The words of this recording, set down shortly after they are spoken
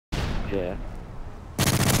Yeah.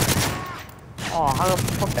 Oh, how the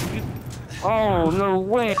fuck are you? Oh, no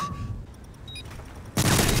way!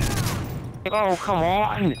 Oh, come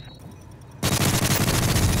on!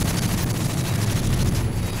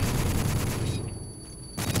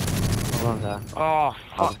 Hold on there. Oh,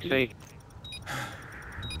 fuck's sake.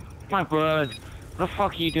 My bird. What the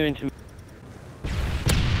fuck are you doing to me?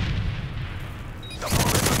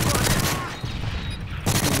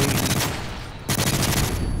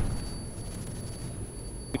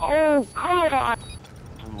 Oh, come on!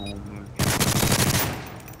 Oh, my God.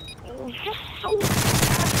 Oh, you're so...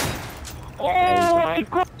 Oh, my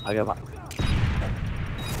God! I'll go back.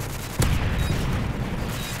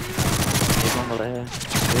 There's one over here.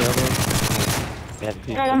 The other one.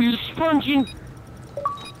 Yeah, oh, you sponging!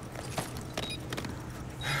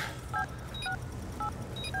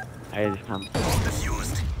 I just can't.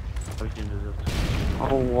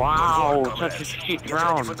 Oh wow, such a shit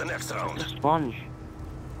round. The sponge.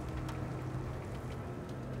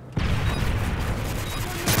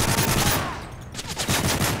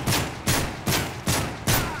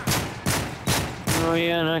 Oh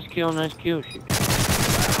yeah, nice kill, shit.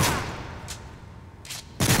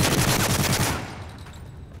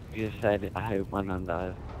 You decided, I hope my man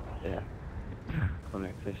dies. Yeah.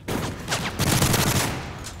 Connect this.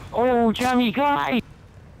 Oh, jammy guy!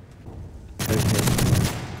 Okay.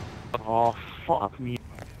 Oh, fuck me.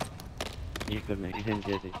 He's good, mate. He's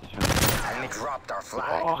injured. He's just trying. And we dropped our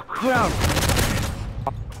flag. Oh, crap!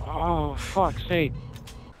 Oh, fuck's sake.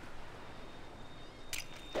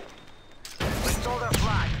 We stole their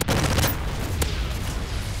flag.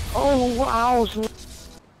 Oh, wow.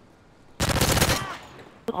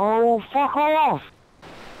 Oh, fuck off!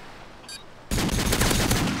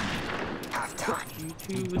 Fuck you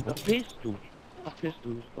two with the pistol. The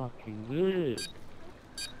pistol's fucking good.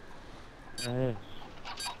 Yes.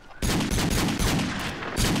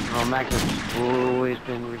 Oh, Magnum's always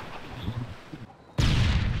been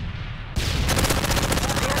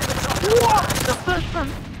What? The first one?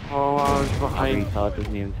 Oh, I was behind. Retard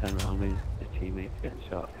doesn't even turn around when his teammates get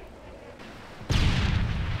shot.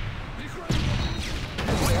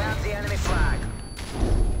 We have the enemy flag.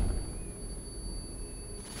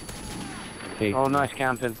 Okay. Oh, nice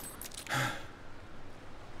camping.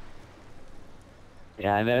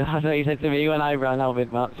 Yeah, I know. That's what you said to me when I ran out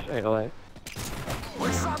with Matt straight away.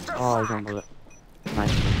 Oh, he's on bullet.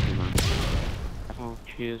 Nice, man. Oh,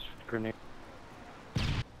 cheers, grenade.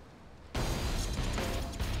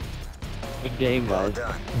 Good game, guys. Well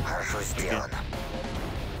done. Harshly still.